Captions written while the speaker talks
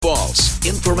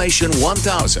Information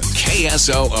 1000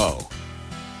 KSOO.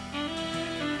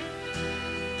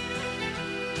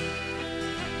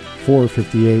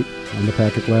 4:58 on the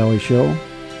Patrick Lally Show.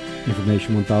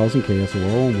 Information 1000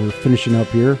 KSOO. And we're finishing up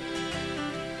here.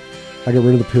 I got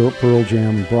rid of the Pearl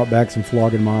Jam and brought back some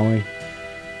Flogging Molly.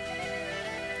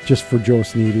 Just for Joe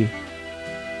Sneeby.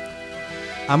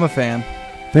 I'm a fan.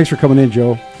 Thanks for coming in,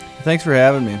 Joe. Thanks for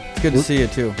having me. It's good to see you,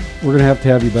 too. We're going to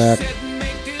have you back.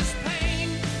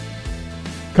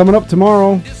 Coming up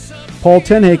tomorrow, Paul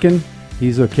Tenhaken.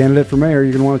 He's a candidate for mayor.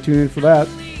 You're going to want to tune in for that.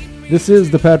 This is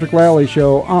the Patrick Lally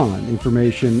Show on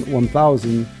Information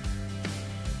 1000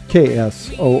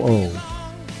 KSOO.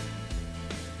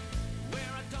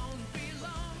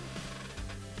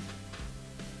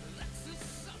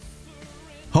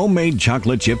 Homemade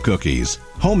chocolate chip cookies,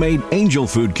 homemade angel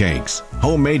food cakes,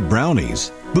 homemade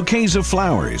brownies, bouquets of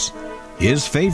flowers. His favorite